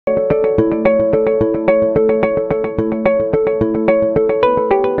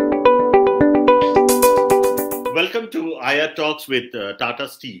Talks with Tata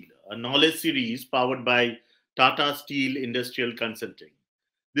Steel, a knowledge series powered by Tata Steel Industrial Consulting.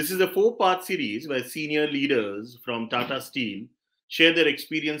 This is a four-part series where senior leaders from Tata Steel share their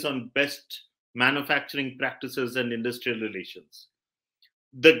experience on best manufacturing practices and industrial relations.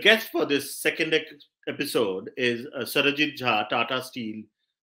 The guest for this second episode is Sarajit Jha, Tata Steel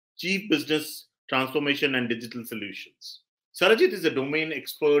Chief Business Transformation and Digital Solutions. Sarajit is a domain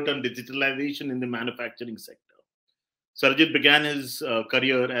expert on digitalization in the manufacturing sector. Sarajit began his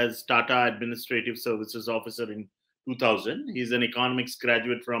career as Tata Administrative Services Officer in 2000. He's an economics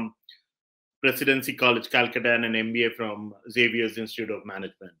graduate from Presidency College, Calcutta, and an MBA from Xavier's Institute of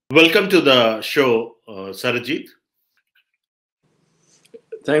Management. Welcome to the show, Sarajit.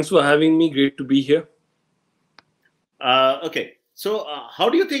 Thanks for having me. Great to be here. Okay. So, how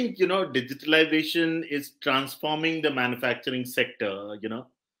do you think digitalization is transforming the manufacturing sector?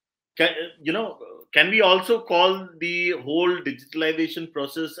 Can we also call the whole digitalization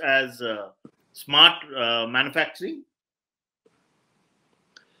process as smart manufacturing?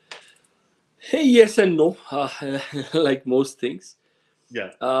 Hey, yes and no, like most things.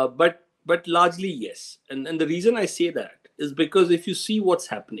 Yeah. But largely yes. And the reason I say that is because if you see what's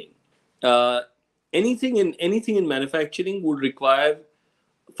happening, anything in manufacturing would require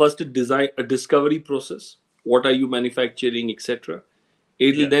first a discovery process. What are you manufacturing, etc.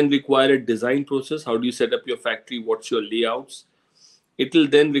 It will then require a design process. How do you set up your factory? What's your layouts? It will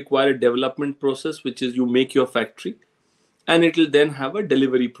then require a development process, which is you make your factory. And it will then have a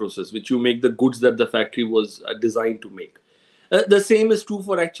delivery process, which you make the goods that the factory was designed to make. The same is true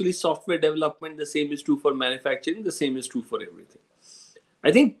for actually software development. The same is true for manufacturing. The same is true for everything.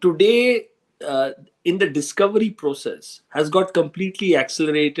 I think today, in the discovery process, has got completely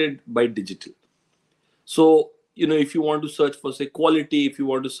accelerated by digital. So, if you want to search for, say, quality, if you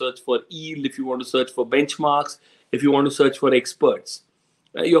want to search for yield, if you want to search for benchmarks, if you want to search for experts,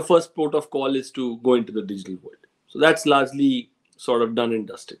 your first port of call is to go into the digital world. So that's largely sort of done and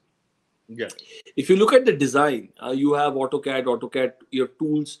dusted. Yeah. If you look at the design, you have AutoCAD, your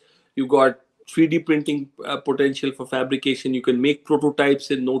tools, you got 3D printing potential for fabrication. You can make prototypes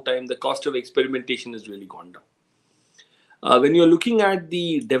in no time. The cost of experimentation has really gone down. When you're looking at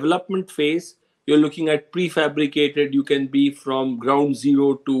the development phase, you're looking at prefabricated. You can be from ground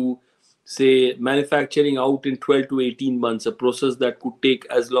zero to, say, manufacturing out in 12 to 18 months, a process that could take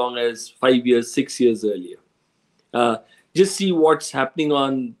as long as 5 years, 6 years earlier. Just see what's happening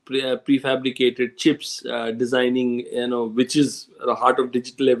on prefabricated chips, designing, which is the heart of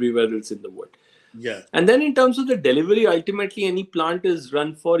digital everywhere else in the world. Yeah. And then in terms of the delivery, ultimately any plant is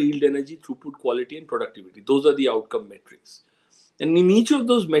run for yield, energy, throughput, quality, and productivity. Those are the outcome metrics. And in each of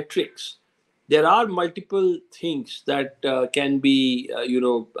those metrics, there are multiple things that can be,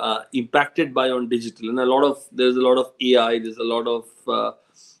 impacted by on digital. And there's a lot of AI, there's a lot of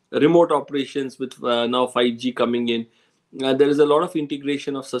remote operations with now 5G coming in. There is a lot of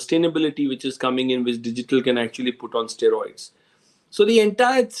integration of sustainability which is coming in, which digital can actually put on steroids. So the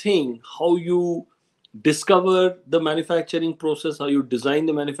entire thing, how you discover the manufacturing process, how you design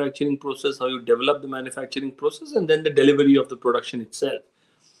the manufacturing process, how you develop the manufacturing process, and then the delivery of the production itself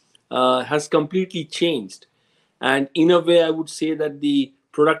has completely changed. And in a way, I would say that the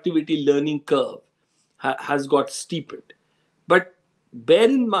productivity learning curve has got steepened. But bear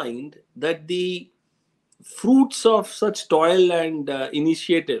in mind that the fruits of such toil and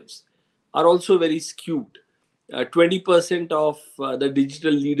initiatives are also very skewed. 20% of the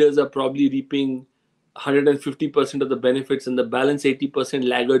digital leaders are probably reaping 150% of the benefits, and the balance 80%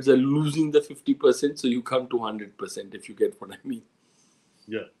 laggards are losing the 50%. So you come to 100%, if you get what I mean.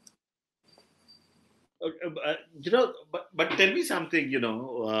 Yeah. But tell me something.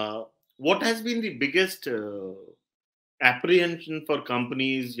 What has been the biggest apprehension for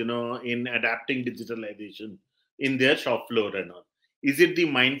companies, in adapting digitalization in their shop floor and all? Is it the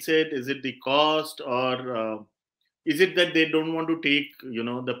mindset? Is it the cost? Or is it that they don't want to take,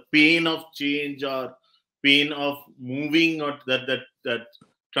 the pain of change or pain of moving or that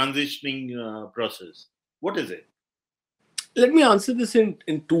transitioning process? What is it? Let me answer this in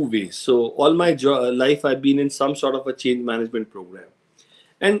two ways. So all my life, I've been in some sort of a change management program.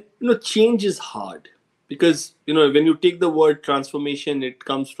 And, change is hard. Because, when you take the word transformation, it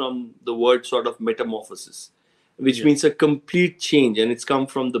comes from the word sort of metamorphosis, which means a complete change, and it's come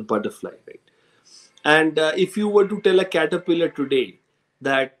from the butterfly, right? And if you were to tell a caterpillar today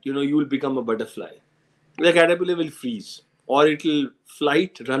that, you will become a butterfly, the caterpillar will freeze, or it will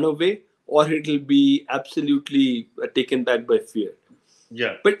flight, run away, or it will be absolutely taken back by fear.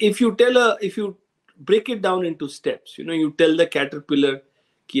 Yeah. But if you break it down into steps, you tell the caterpillar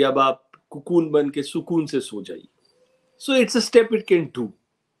कि अब आप cocoon बन के सुकून से सो जाइए. So it's a step it can do.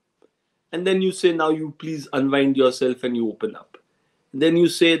 And then you say, now you please unwind yourself and you open up. Then you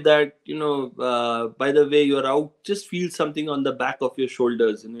say that, by the way you're out, just feel something on the back of your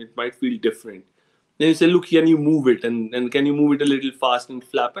shoulders and it might feel different. Then you say, look, can you move it, and can you move it a little fast and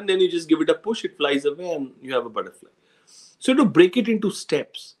flap, and then you just give it a push, it flies away and you have a butterfly. So to break it into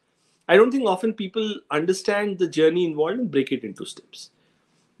steps, I don't think often people understand the journey involved and break it into steps.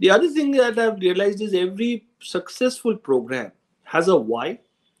 The other thing that I've realized is every successful program has a why.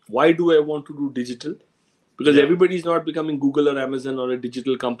 Why do I want to do digital? Because Yeah. everybody is not becoming Google or Amazon or a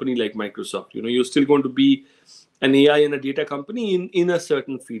digital company like Microsoft. You're still going to be an AI and a data company in a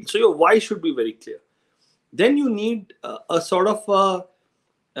certain field. So your why should be very clear. Then you need a sort of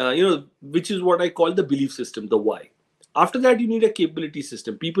which is what I call the belief system, the why. After that, you need a capability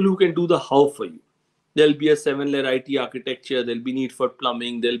system, people who can do the how for you. There'll be a 7-layer IT architecture, there'll be need for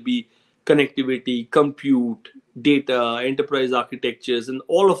plumbing, there'll be connectivity, compute, data, enterprise architectures, and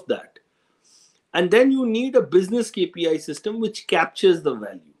all of that. And then you need a business KPI system which captures the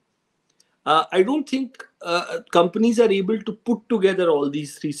value. I don't think companies are able to put together all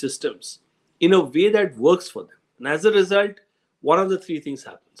these three systems in a way that works for them. And as a result, one of the three things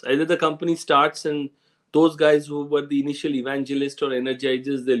happens. Either the company starts and those guys who were the initial evangelists or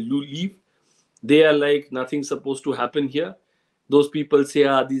energizers, they leave. They are like, nothing's supposed to happen here. Those people say,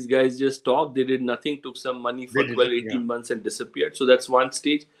 these guys just talk. They did nothing, took some money They for did. 12, Yeah. 18 months and disappeared. So that's one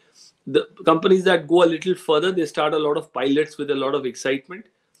stage. The companies that go a little further, they start a lot of pilots with a lot of excitement,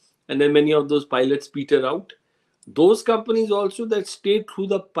 and then many of those pilots peter out. Those companies also that stay through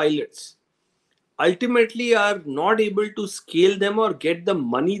the pilots ultimately are not able to scale them or get the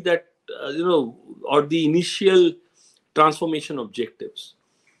money that or the initial transformation objectives.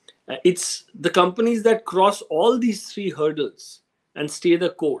 It's the companies that cross all these three hurdles and stay the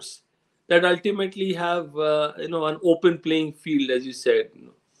course that ultimately have an open playing field, as you said.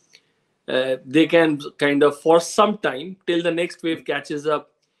 They can kind of, for some time till the next wave catches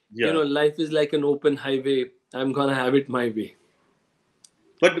up, Yeah. life is like an open highway. I'm gonna have it my way.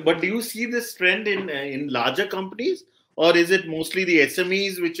 But do you see this trend in larger companies, or is it mostly the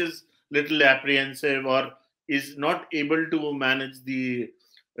SMEs which is little apprehensive or is not able to manage the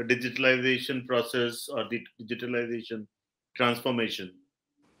digitalization process or the digitalization transformation?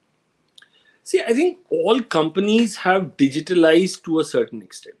 See, I think all companies have digitalized to a certain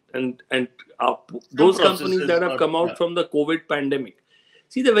extent, and Some those companies processes that have or come yeah, out from the COVID pandemic.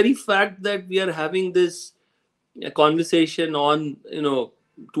 See, the very fact that we are having this conversation on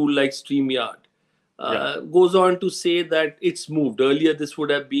tool like StreamYard yeah. goes on to say that it's moved. Earlier, this would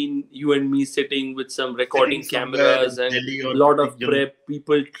have been you and me sitting with some Sitting recording somewhere cameras in and Delhi or lot of you know, prep,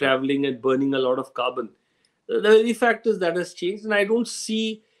 people yeah, traveling and burning a lot of carbon. The very fact is that has changed, and I don't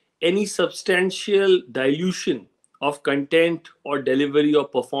see any substantial dilution of content or delivery or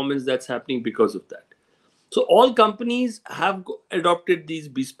performance that's happening because of that. So all companies have adopted these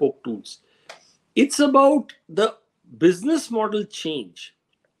bespoke tools. It's about the business model change,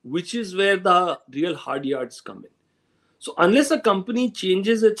 which is where the real hard yards come in. So unless a company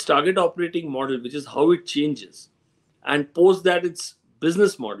changes its target operating model, which is how it changes, and post that its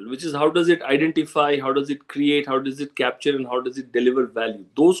business model, which is how does it identify, how does it create, how does it capture, and how does it deliver value,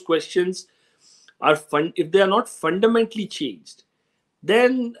 those questions are fun. If they are not fundamentally changed,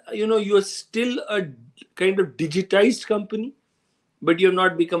 then you are still a kind of digitized company, but you have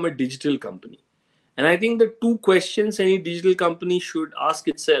not become a digital company. And I think the two questions any digital company should ask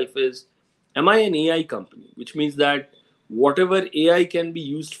itself is, am I an AI company? Which means that whatever AI can be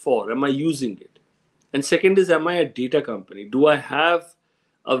used for, am I using it? And second is, am I a data company? Do I have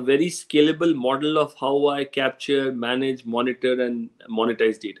a very scalable model of how I capture, manage, monitor, and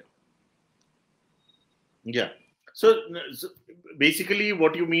monetize data? yeah. So basically,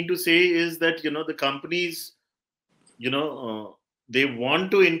 what you mean to say is that the companies they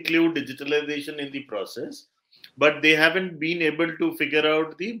want to include digitalization in the process, but they haven't been able to figure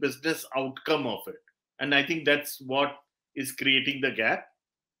out the business outcome of it, and I think that's what is creating the gap.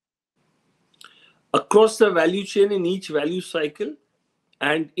 Across the value chain in each value cycle,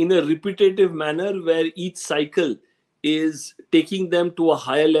 and in a repetitive manner where each cycle is taking them to a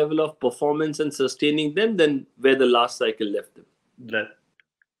higher level of performance and sustaining them than where the last cycle left them. That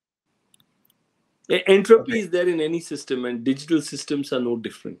Entropy okay. is there in any system, and digital systems are no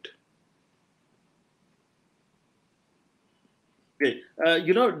different. Okay.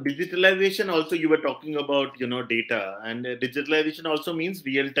 Digitalization also, you were talking about data, and digitalization also means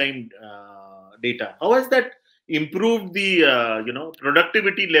real time data. How has that improved the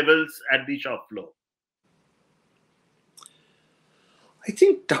productivity levels at the shop floor? I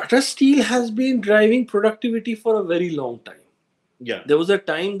think Tata Steel has been driving productivity for a very long time. Yeah. There was a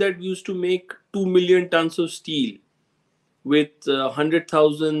time that we used to make 2 million tons of steel with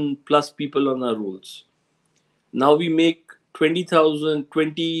 100,000 plus people on our rolls. Now we make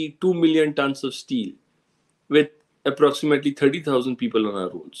 22 million tons of steel with approximately 30,000 people on our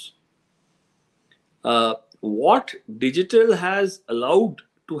rolls. What digital has allowed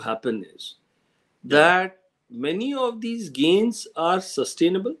to happen is Yeah. that many of these gains are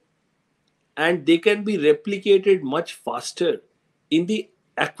sustainable and they can be replicated much faster in the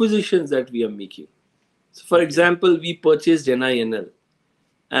acquisitions that we are making. So, for Okay. example, we purchased NINL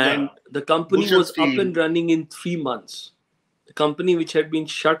Yeah. and the company Bhushan was up Steel. and running in 3 months. The company, which had been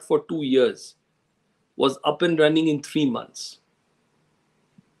shut for 2 years, was up and running in 3 months.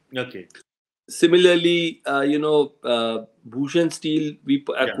 Okay. Similarly, Bhushan Steel we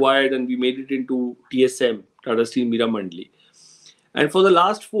Yeah. acquired and we made it into TSM, Tata Steel Meramandali. And for the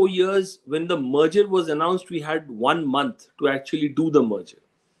last 4 years, when the merger was announced, we had 1 month to actually do the merger.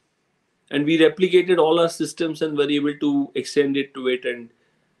 And we replicated all our systems and were able to extend it to it. And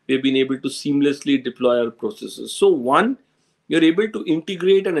we've been able to seamlessly deploy our processes. So, one, you're able to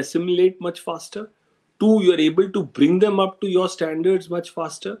integrate and assimilate much faster. Two, you're able to bring them up to your standards much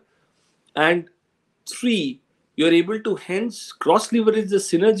faster. And three, you're able to hence cross leverage the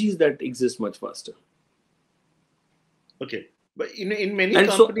synergies that exist much faster. Okay. But in many And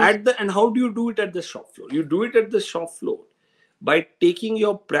so companies, and how do you do it at the shop floor? You do it at the shop floor by taking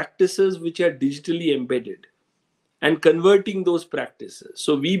your practices which are digitally embedded and converting those practices.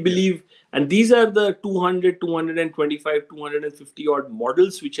 So we yeah. believe, and these are the 200, 225, 250 odd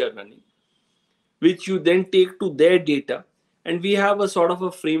models which are running, which you then take to their data. And we have a sort of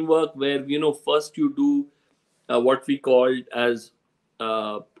a framework where, first you do what we called as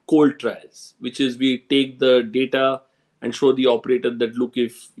cold trials, which is we take the data and show the operator that, look,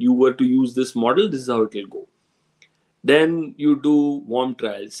 if you were to use this model, this is how it will go. Then you do warm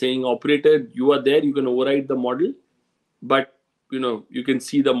trials, saying, operator, you are there, you can override the model, but you can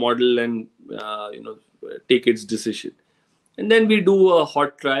see the model and take its decision. And then we do a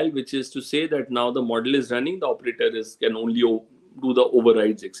hot trial, which is to say that now the model is running, the operator can only do the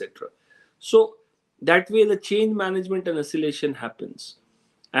overrides, etc. So that way the change management and oscillation happens.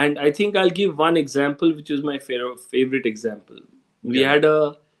 And I think I'll give one example, which is my favorite example. We Yeah. had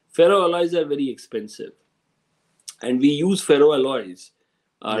a ferroalloys are very expensive, and we use ferroalloys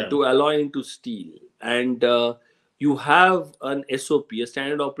Yeah. to alloy into steel. And you have an SOP, a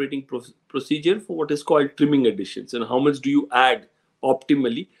standard operating procedure for what is called trimming additions, and how much do you add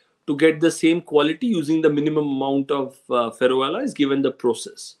optimally to get the same quality using the minimum amount of ferroalloys given the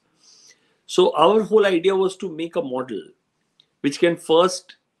process. So our whole idea was to make a model which can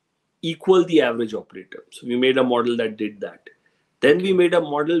first equal the average operator. So we made a model that did that. Then we Okay. made a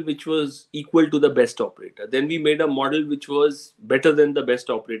model which was equal to the best operator. Then we made a model which was better than the best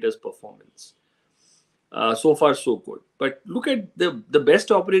operator's performance. So far, so good. But look at the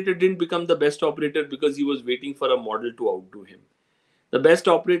best operator didn't become the best operator because he was waiting for a model to outdo him. The best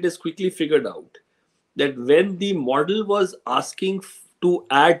operators quickly figured out that when the model was asking to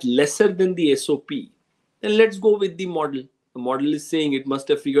add lesser than the SOP, then let's go with the model. The model is saying it must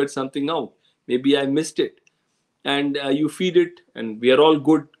have figured something out. Maybe I missed it. And you feed it, and we are all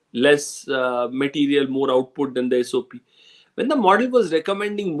good, less material, more output than the SOP. When the model was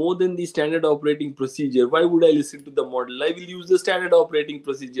recommending more than the standard operating procedure, why would I listen to the model? I will use the standard operating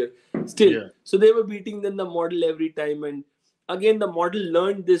procedure still. Yeah. So they were beating then the model every time. And again, the model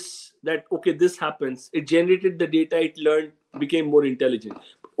learned this, that, okay, this happens. It generated the data, it learned, became more intelligent.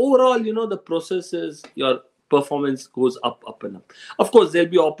 But overall, the process is your performance goes up, up, and up. Of course, there'll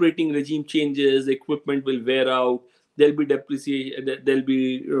be operating regime changes, equipment will wear out, there'll be depreciation, there'll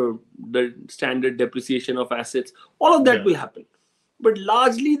be the standard depreciation of assets. All of that Yeah. will happen. But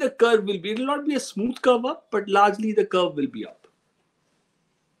largely the curve will be, it will not be a smooth curve up, but largely the curve will be up.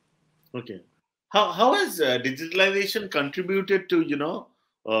 Okay. How has digitalization contributed to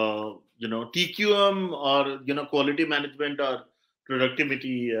TQM, or quality management or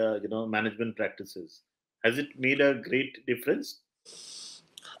productivity management practices? Has it made a great difference?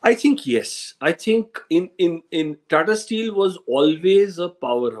 I think yes. I think in Tata Steel was always a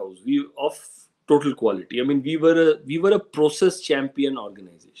powerhouse. We of total quality. I mean, we were a process champion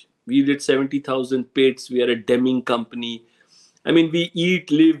organization. We did 70,000 pits. We are a Deming company. I mean, we eat,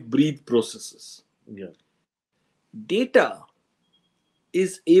 live, breathe processes. Yeah. Data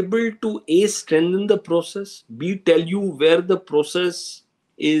is able to a strengthen the process, b tell you where the process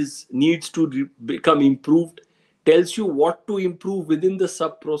is needs to become improved, tells you what to improve within the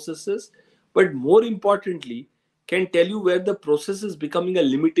sub processes, but more importantly can tell you where the process is becoming a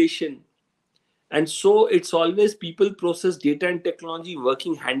limitation. And so it's always people, process, data, and technology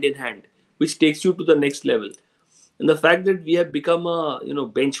working hand in hand, which takes you to the next level. And the fact that we have become a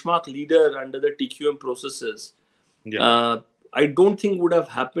benchmark leader under the TQM processes, Yeah. uh, I don't think would have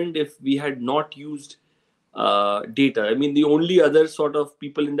happened if we had not used data. I mean, the only other sort of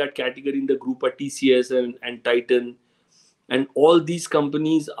people in that category in the group are TCS and Titan, and all these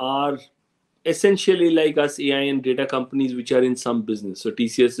companies are essentially like us, AI and data companies, which are in some business. So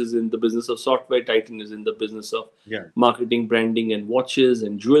TCS is in the business of software, Titan is in the business of Yeah. marketing, branding, and watches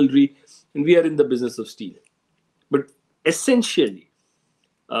and jewelry, and we are in the business of steel. But essentially,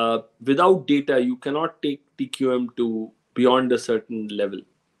 without data, you cannot take TQM to beyond a certain level.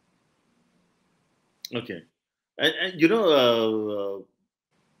 Okay. And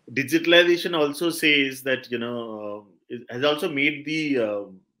digitalization also says that, it has also made the uh,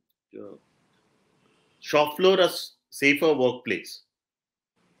 shop floor a safer workplace.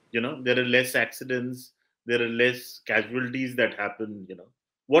 There are less accidents, there are less casualties that happen.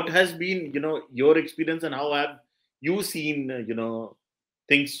 What has been, your experience, and how have you seen,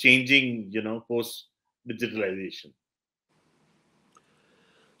 things changing, post digitalization?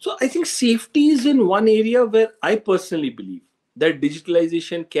 So I think safety is in one area where I personally believe that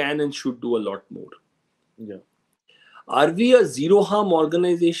digitalization can and should do a lot more. Yeah. Are we a zero harm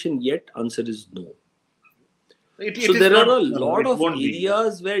organization yet? Answer is no. So It is there are not, a no, lot it of won't be.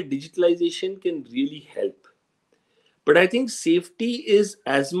 areas where digitalization can really help. But I think safety is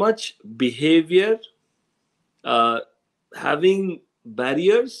as much behavior, uh, having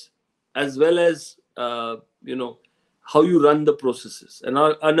barriers, as well as how you run the processes, and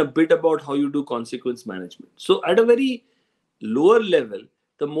a bit about how you do consequence management. So at a very lower level,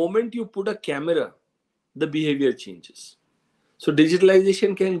 the moment you put a camera, the behavior changes. So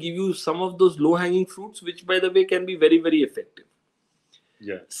digitalization can give you some of those low hanging fruits, which by the way can be very, very effective.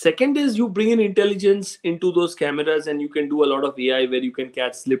 Yeah. Second is you bring in intelligence into those cameras, and you can do a lot of AI where you can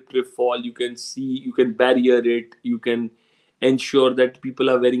catch slip, trip, fall. You can see, you can barrier it, you can ensure that people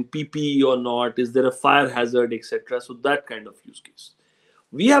are wearing PPE or not. Is there a fire hazard, etc. So that kind of use case.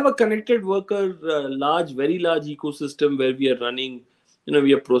 We have a connected worker, large, very large ecosystem where we are running.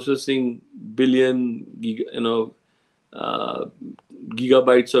 We are processing billion, uh,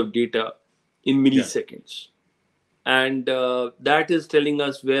 gigabytes of data in Yeah. milliseconds, and that is telling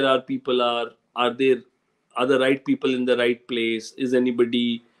us where our people are there, are the right people in the right place, is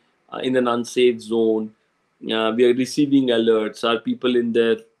anybody in an unsafe zone. We are receiving alerts, are people in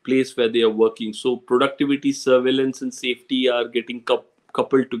their place where they are working. So productivity, surveillance, and safety are getting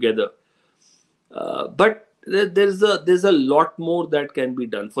coupled together. But there's a lot more that can be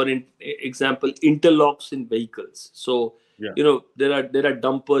done. For example, interlocks in vehicles. So Yeah. there are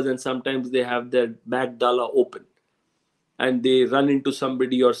dumpers, and sometimes they have their back dala open, and they run into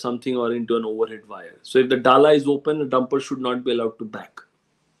somebody or something, or into an overhead wire. So if the dala is open, the dumper should not be allowed to back,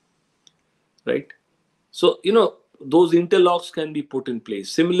 right? So those interlocks can be put in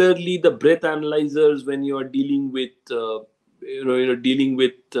place. Similarly, the breath analyzers, when you are dealing with dealing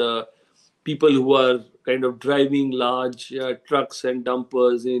with people who are kind of driving large trucks and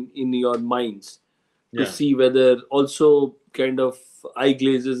dumpers in your mines, to Yeah. see whether also kind of eye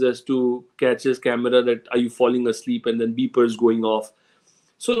glazes as to catches camera that are you falling asleep, and then beepers going off.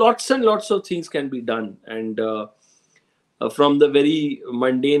 So lots and lots of things can be done, and from the very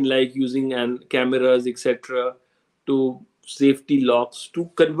mundane like using and cameras, etc., to safety locks, to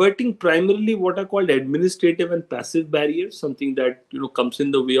converting primarily what are called administrative and passive barriers, something that comes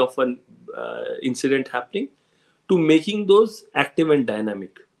in the way of an incident happening, to making those active and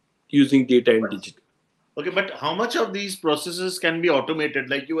dynamic using data and digital. Okay, but how much of these processes can be automated?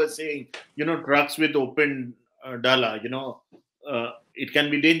 Like you were saying, trucks with open dala, it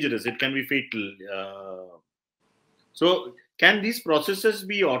can be dangerous, it can be fatal. So, can these processes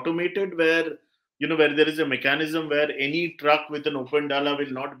be automated where, where there is a mechanism where any truck with an open dala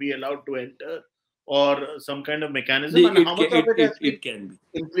will not be allowed to enter, or some kind of mechanism? And how much of it has been It can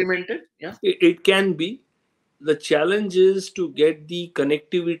be. implemented? Yeah. It can be. The challenge is to get the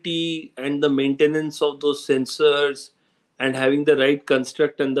connectivity and the maintenance of those sensors, and having the right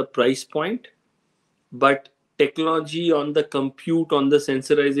construct and the price point. But technology on the compute, on the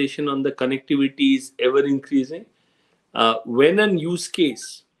sensorization, on the connectivity is ever increasing. When a use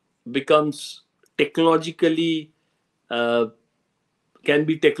case becomes technologically uh, can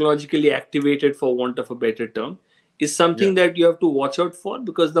be technologically activated, for want of a better term, is Yeah. something that you have to watch out for,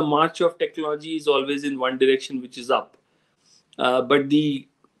 because the march of technology is always in one direction, which is up. But the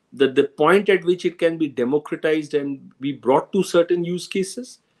point at which it can be democratized and be brought to certain use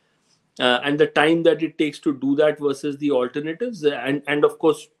cases, and the time that it takes to do that versus the alternatives. And of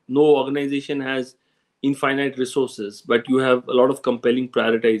course, no organization has infinite resources, but you have a lot of compelling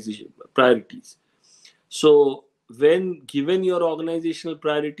prioritization priorities. So when given your organizational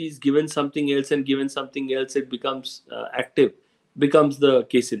priorities, given something else and given something else, it becomes active, becomes the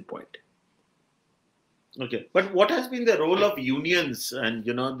case in point. Okay, but what has been the role of unions and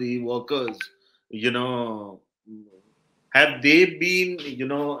the workers? You know, have they been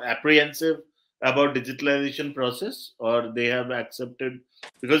apprehensive about digitalization process, or they have accepted?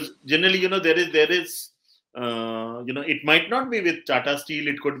 Because generally, there is it might not be with Tata Steel.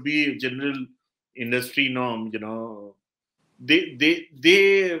 It could be general industry norm. They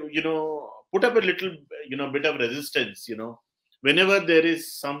put up a little bit of resistance. Whenever there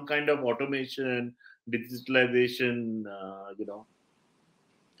is some kind of automation, digitalization,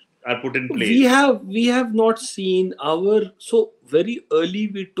 are put in we place. have we have not seen our so very early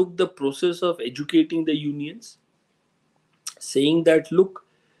we took the process of educating the unions, saying that look,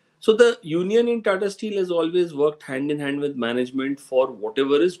 so the union in Tata Steel has always worked hand in hand with management for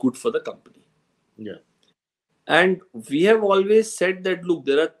whatever is good for the company. Yeah, And we have always said that look,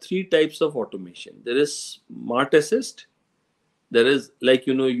 there are three types of automation. There is smart assist, there is, like,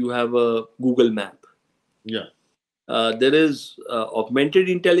 you have a Google map. yeah, There is augmented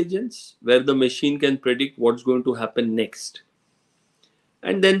intelligence, where the machine can predict what's going to happen next.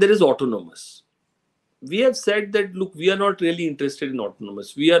 And then there is autonomous. We have said that look, we are not really interested in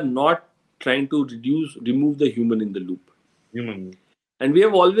autonomous. We are not trying to remove the human in the loop. human. And we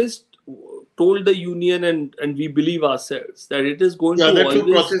have always told the union, and we believe ourselves that it is going The to other two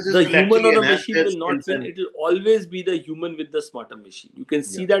always, processes the will human actually or a enhance machine their will not skills win. and It will always be the human with the smarter machine. You can yeah,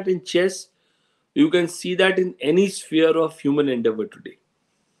 see that in chess. You can see that in any sphere of human endeavor today.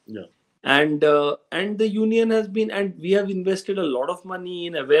 yeah, And the union has been, and we have invested a lot of money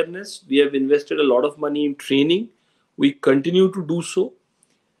in awareness, we have invested a lot of money in training, we continue to do so.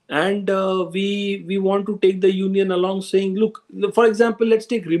 And we want to take the union along, saying look, for example, let's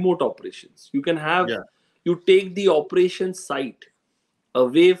take remote operations. You can have, yeah, you take the operation site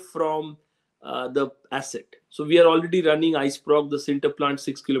away from the asset. So we are already running iceprog, the sinter plant,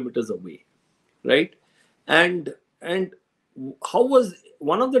 6 kilometers away, right? And how was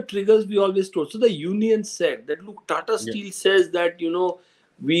one of the triggers we always told? So the union said that look, Tata yeah, Steel says that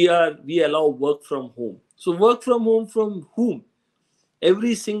we allow work from home. So work from home from whom?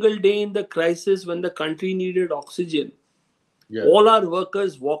 Every single day in the crisis, when the country needed oxygen, yeah, all our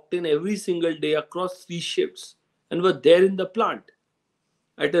workers walked in every single day across 3 shifts and were there in the plant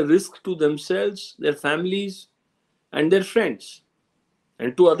at a risk to themselves, their families, and their friends,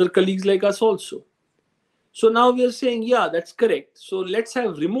 and to other colleagues like us also. So now we are saying, yeah, that's correct. So let's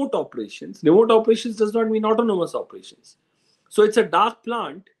have remote operations. Remote operations does not mean autonomous operations. So it's a dark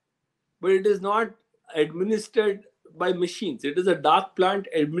plant, but it is not administered by machines. It is a dark plant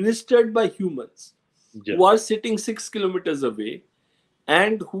administered by humans yeah. who are sitting 6 kilometers away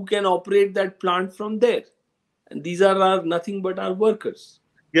and who can operate that plant from there. And these are our nothing but our workers.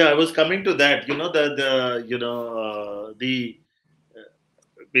 Yeah, I was coming to that. The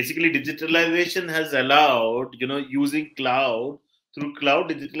basically digitalization has allowed using cloud. Through cloud,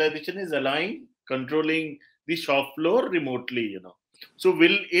 digitalization is allowing controlling the shop floor remotely. So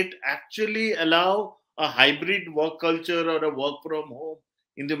will it actually allow a hybrid work culture or a work from home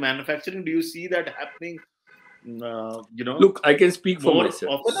in the manufacturing? Do you see that happening? Look, I can speak for More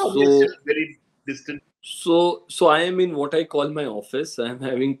myself. often, or we are still very distant? So I am in what I call my office. I am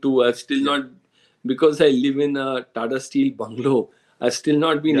having to. I've still Yeah, not, because I live in a Tata Steel bungalow. I've still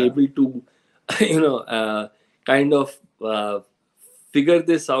not been yeah, able to, kind of figure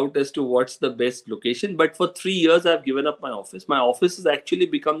this out as to what's the best location. But for 3 years, I've given up my office. My office has actually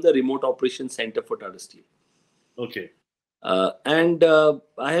become the remote operation center for Tata Steel. okay, And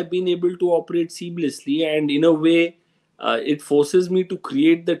I have been able to operate seamlessly, and in a way, it forces me to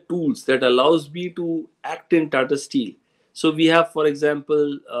create the tools that allows me to act in Tata Steel. So we have, for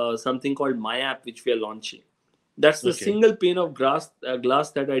example, something called My App, which we are launching. That's the okay. single pane of glass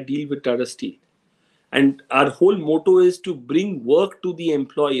that I deal with Tata Steel. And our whole motto is to bring work to the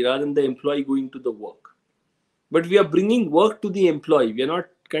employee rather than the employee going to the work. But we are bringing work to the employee. We are not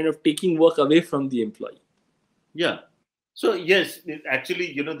kind of taking work away from the employee. Yeah. So yes,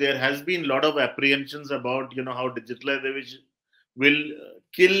 actually, there has been a lot of apprehensions about how digitalization will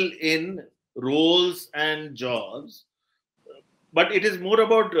kill in roles and jobs, but it is more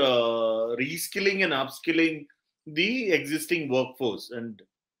about reskilling and upskilling the existing workforce, and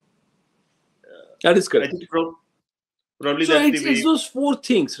That is I correct. think probably So that's the it's way. those four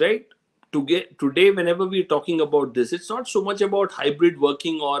things, right? today, whenever we're talking about this, it's not so much about hybrid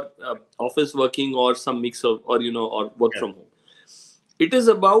working or office working or some mix of, or or work Yeah. from home. It is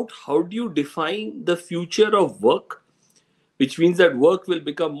about how do you define the future of work, which means that work will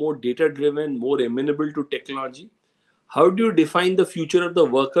become more data driven, more amenable to technology. How do you define the future of the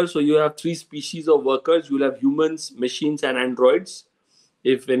worker? So you have three species of workers. You'll have humans, machines, and androids.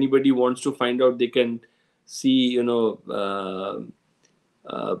 If anybody wants to find out, they can see,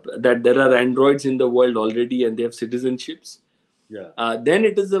 that there are androids in the world already and they have citizenships. Yeah. Then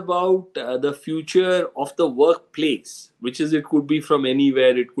it is about the future of the workplace, which is, it could be from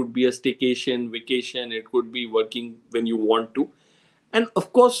anywhere. It could be a staycation, vacation. It could be working when you want to. And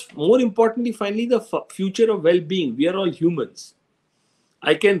of course, more importantly, finally, the future of well-being. We are all humans.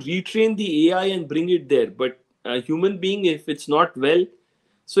 I can retrain the AI and bring it there, but a human being, if it's not well,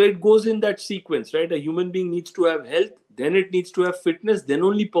 so it goes in that sequence, right? A human being needs to have health, then it needs to have fitness, then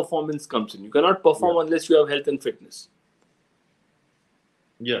only performance comes in. You cannot Yeah. perform unless you have health and fitness.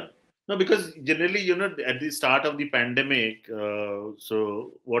 Yeah. No, because generally, at the start of the pandemic,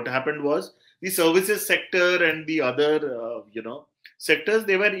 so what happened was the services sector and the other, sectors,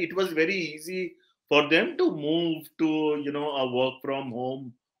 it was very easy for them to move to, a work from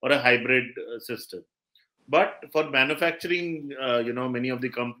home or a hybrid system. But for manufacturing, many of the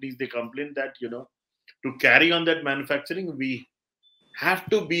companies, they complain that, to carry on that manufacturing, we have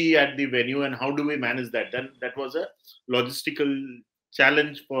to be at the venue, and how do we manage that? Then that was a logistical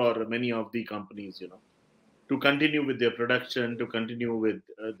challenge for many of the companies, to continue with their production, to continue with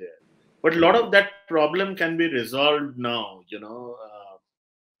their. But a lot of that problem can be resolved now.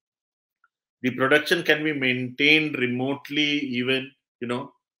 The production can be maintained remotely, even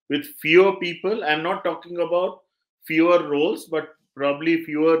with fewer people. I'm not talking about fewer roles, but probably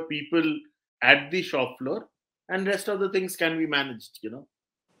fewer people at the shop floor, and rest of the things can be managed.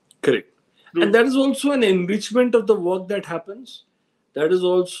 Correct. And Through. that is also an enrichment of the work that happens. That is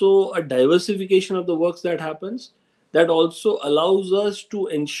also a diversification of the works that happens. That also allows us to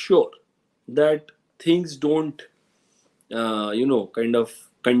ensure that things don't, kind of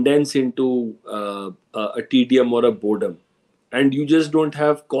condense into a tedium or a boredom. And you just don't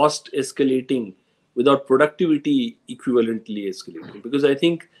have cost escalating without productivity equivalently escalating. Because I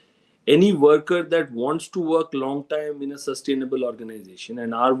think any worker that wants to work long time in a sustainable organization,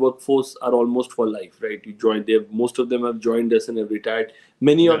 and our workforce are almost for life, right? You join, they have, most of them have joined us and have retired.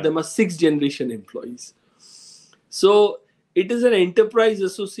 Many of Yeah. them are sixth generation employees. So it is an enterprise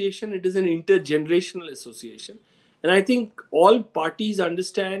association, it is an intergenerational association. And I think all parties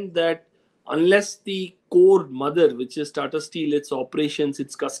understand that unless the core mother, which is Tata Steel, its operations,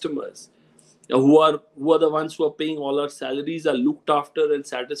 its customers, who are the ones who are paying all our salaries, are looked after and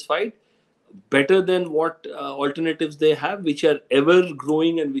satisfied better than what alternatives they have, which are ever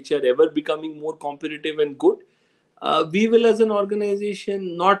growing and which are ever becoming more competitive and good, we will as an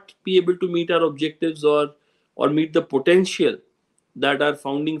organization not be able to meet our objectives, or meet the potential that our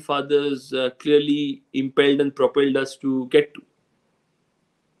founding fathers clearly impelled and propelled us to get to.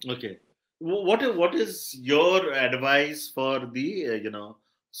 Okay. What is your advice for the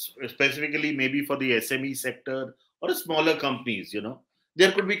specifically maybe for the SME sector or smaller companies?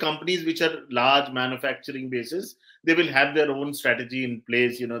 There could be companies which are large manufacturing bases. They will have their own strategy in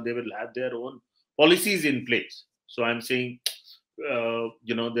place. They will have their own policies in place. So I'm saying,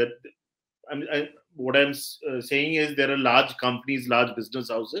 that what I'm saying is there are large companies, large business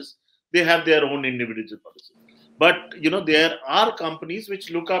houses. They have their own individual policies. But there are companies which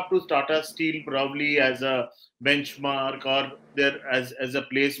look up to Tata Steel probably as a benchmark, or there as a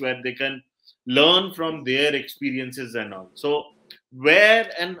place where they can learn from their experiences and all. So where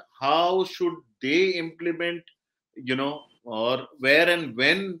and how should they implement, or where and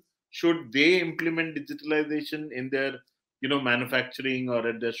when should they implement digitalization in their manufacturing or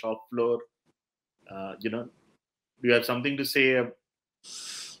at their shop floor? Do you have something to say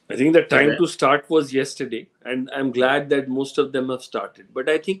I think the time there? to start was yesterday, and I'm Yeah. glad that most of them have started. But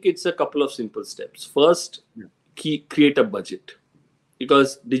I think it's a couple of simple steps. First, Yeah. create a budget,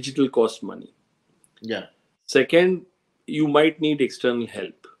 because digital costs money. Yeah. Second, you might need external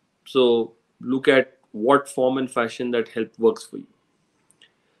help. So look at what form and fashion that help works for you.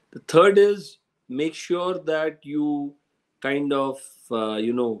 The third is, make sure that you kind of,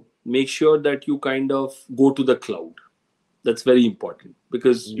 make sure that you kind of go to the cloud. That's very important,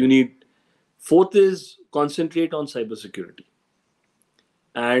 because you Yeah. need. Fourth is, concentrate on cybersecurity.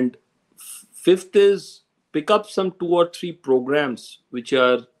 And fifth is, pick up some two or three programs which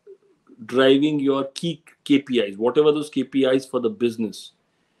are driving your key KPIs, whatever those KPIs for the business,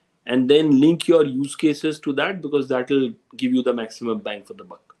 and then link your use cases to that, because that will give you the maximum bang for the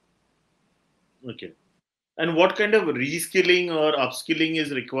buck. Okay. And what kind of reskilling or upskilling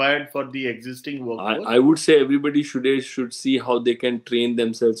is required for the existing workforce? I would say everybody should see how they can train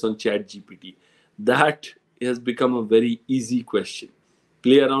themselves on Chat GPT. That has become a very easy question.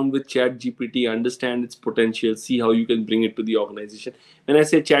 Play around with Chat GPT, understand its potential, see how you can bring it to the organization. When I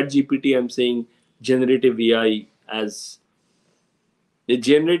say Chat GPT, I'm saying generative AI. As the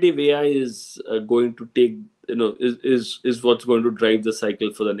generative AI is going to take, is what's going to drive the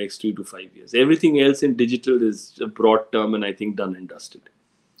cycle for the next 3 to 5 years. Everything else in digital is a broad term, and I think done and dusted.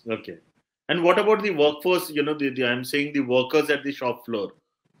 Okay. And what about the workforce? I'm saying the workers at the shop floor.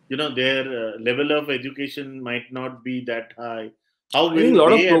 Their level of education might not be that high. How I think a will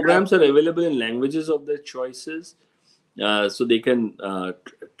lot of they programs adapt? are available in languages of their choices, so they can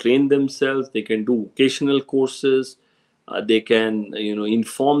train themselves. They can do occasional courses. They can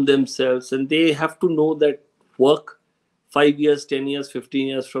inform themselves, and they have to know that work 5 years, 10 years, 15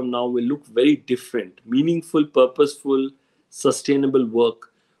 years from now will look very different. Meaningful, purposeful, sustainable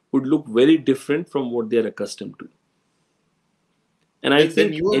work would look very different from what they are accustomed to. And I The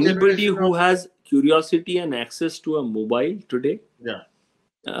think newer anybody generation of, who has curiosity and access to a mobile today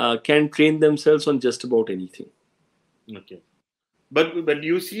yeah. can train themselves on just about anything. Okay. But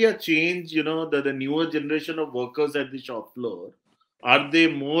you see a change, the newer generation of workers at the shop floor, are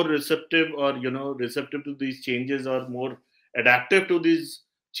they more receptive or receptive to these changes, or more adaptive to these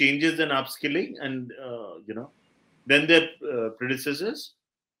changes and upskilling, and than their predecessors?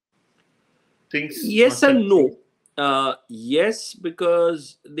 Things Yes must have and changed. no. Yes,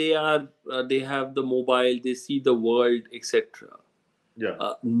 because they have the mobile, they see the world, etc.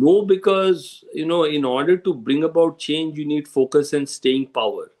 Yeah. No, because in order to bring about change, you need focus and staying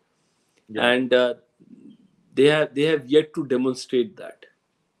power, Yeah. and they have yet to demonstrate that.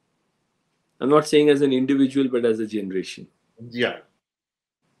 I'm not saying as an individual, but as a generation. Yeah.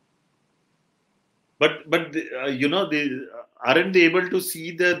 But they aren't they able to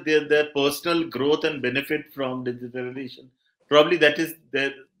see their personal growth and benefit from digitalization? Probably that is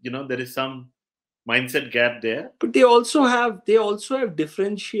there. There is some mindset gap there. But they also have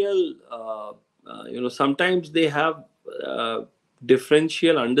differential. Sometimes they have uh,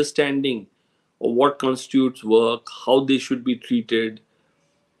 differential understanding of what constitutes work, how they should be treated,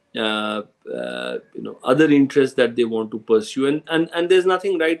 other interests that they want to pursue, and there's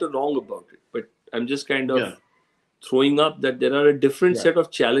nothing right or wrong about it. But I'm just kind Yeah. of throwing up that there are a different Yeah. set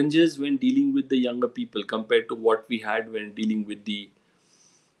of challenges when dealing with the younger people compared to what we had when dealing with the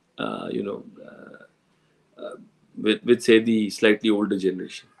uh, you know with say the slightly older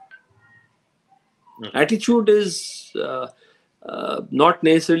generation. Okay. Attitude is not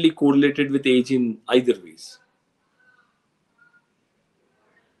necessarily correlated with age in either ways.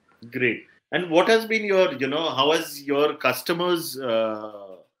 Great. And what has been how has your customers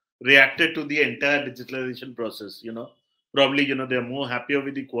reacted to the entire digitalization process? Probably, they're more happier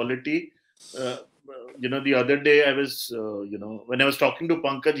with the quality. Uh, the other day I was, when I was talking to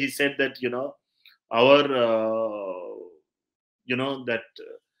Pankaj, he said that, our,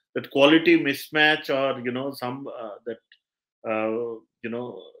 that quality mismatch, or, some, that,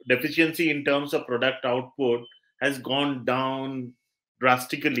 deficiency in terms of product output has gone down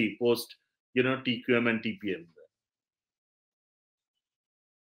drastically post TQM and TPM.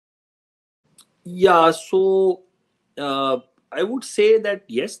 Yeah, so I would say that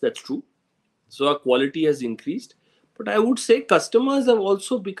yes, that's true. So our quality has increased, but I would say customers have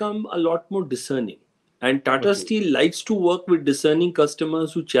also become a lot more discerning. And Tata Okay. Steel likes to work with discerning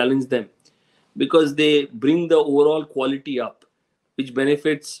customers who challenge them because they bring the overall quality up, which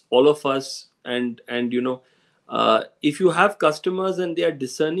benefits all of us. And if you have customers and they are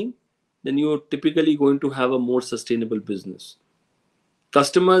discerning, then you're typically going to have a more sustainable business.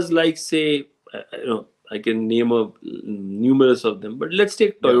 Customers like, say, I can name a numerous of them, but let's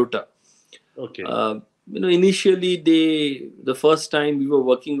take Yeah. Toyota. Okay. uh, Initially, the first time we were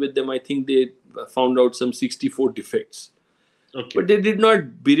working with them, I think they found out some 64 defects, but Okay. they did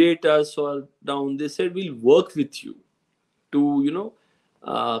not berate us or down. They said, we'll work with you to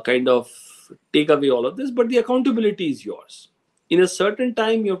kind of take away all of this, but the accountability is yours. In a certain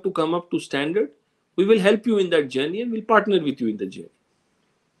time you have to come up to standard. We will help you in that journey and we'll partner with you in the journey.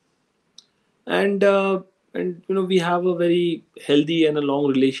 And uh, and we have a very healthy and a long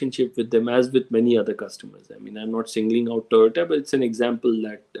relationship with them, as with many other customers. I mean, I'm not singling out Toyota, but it's an example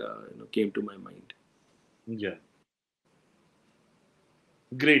that came to my mind. Yeah.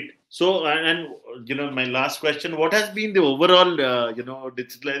 Great. So, and my last question: what has been the overall,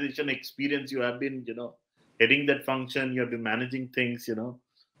 digitalization experience? You have been, heading that function. You have been managing things.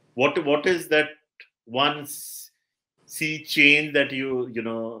 What is that one sea change that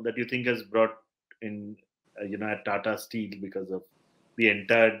you think has brought in at Tata Steel because of the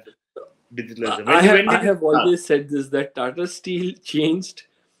entire digitalism. I have When I did it have start? always said this, that Tata Steel changed.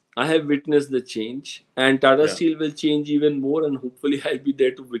 I have witnessed the change, and Tata Yeah, Steel will change even more, and hopefully I'll be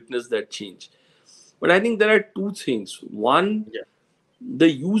there to witness that change. But I think there are two things. One, yeah, the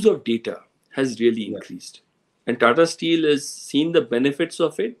use of data has really yeah. increased, and Tata Steel has seen the benefits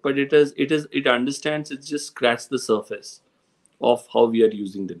of it, but it understands it's just scratched the surface of how we are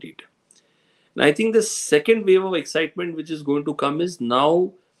using the data. And I think the second wave of excitement which is going to come is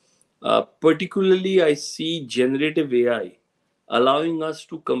now, particularly, I see generative AI allowing us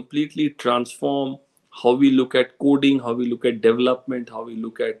to completely transform how we look at coding, how we look at development, how we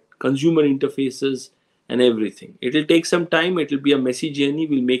look at consumer interfaces, and everything. It will take some time, it will be a messy journey,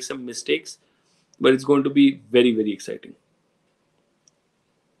 we'll make some mistakes, but it's going to be very, very exciting.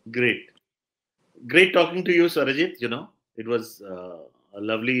 Great, great talking to you, Sarajit. It was a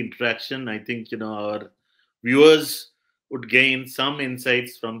lovely interaction. I think our viewers would gain some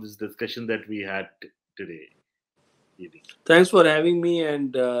insights from this discussion that we had today. Really. Thanks for having me,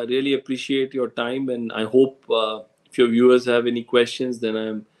 and really appreciate your time. And I hope if your viewers have any questions, then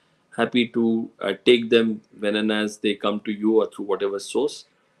I'm happy to take them when and as they come to you or through whatever source.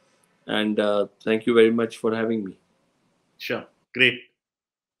 And thank you very much for having me. Sure. Great.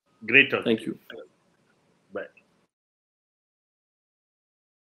 Great talking to Thank you. you.